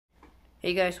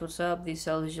Hey guys, what's up? This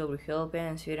is Visual with Help,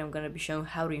 and today I'm gonna be showing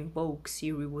how to invoke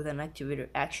Siri with an activator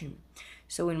action.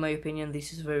 So in my opinion,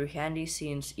 this is very handy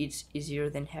since it's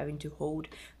easier than having to hold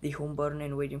the home button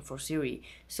and waiting for Siri.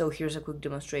 So here's a quick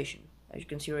demonstration. As you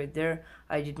can see right there,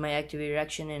 I did my activator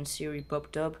action and Siri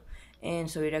popped up. And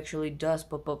so it actually does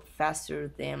pop up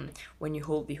faster than when you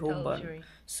hold the home button. Siri.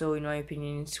 So in my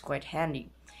opinion, it's quite handy.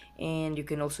 And you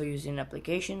can also use it in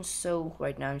applications. So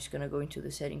right now I'm just gonna go into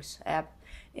the settings app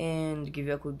and give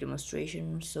you a quick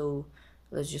demonstration. So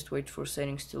let's just wait for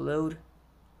settings to load.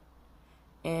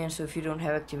 And so if you don't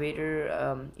have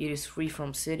Activator, it is free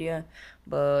from Cydia,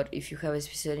 but if you have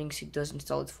SP settings, it does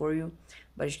install it for you.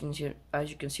 But as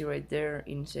you can see right there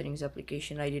in settings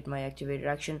application, I did my Activator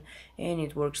action and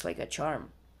it works like a charm.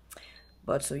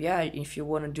 But so yeah, if you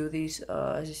want to do this,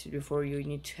 as I said before, you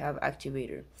need to have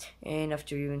Activator. And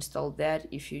after you install that,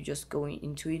 if you just go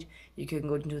into it, you can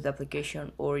go into the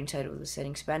application or inside of the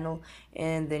settings panel,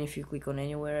 and then if you click on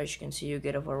anywhere, as you can see, you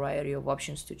get a variety of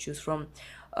options to choose from.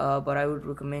 But I would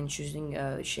recommend choosing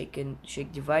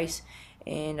shake device.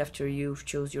 And after you've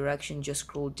chose your action, just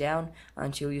scroll down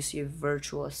until you see a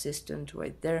virtual assistant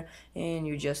right there, and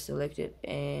you just select it.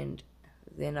 And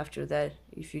then after that,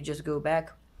 if you just go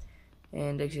back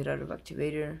and exit out of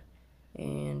Activator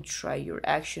and try your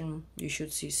action, you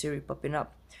should see Siri popping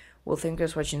up. Well, thank you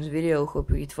guys for watching this video.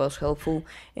 Hope it was helpful,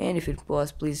 and if it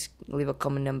was, please leave a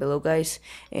comment down below, guys,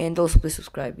 and also please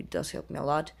subscribe. It does help me a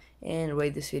lot, and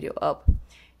rate this video up.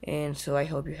 And so I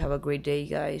hope you have a great day,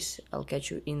 guys. I'll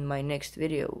catch you in my next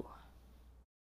video.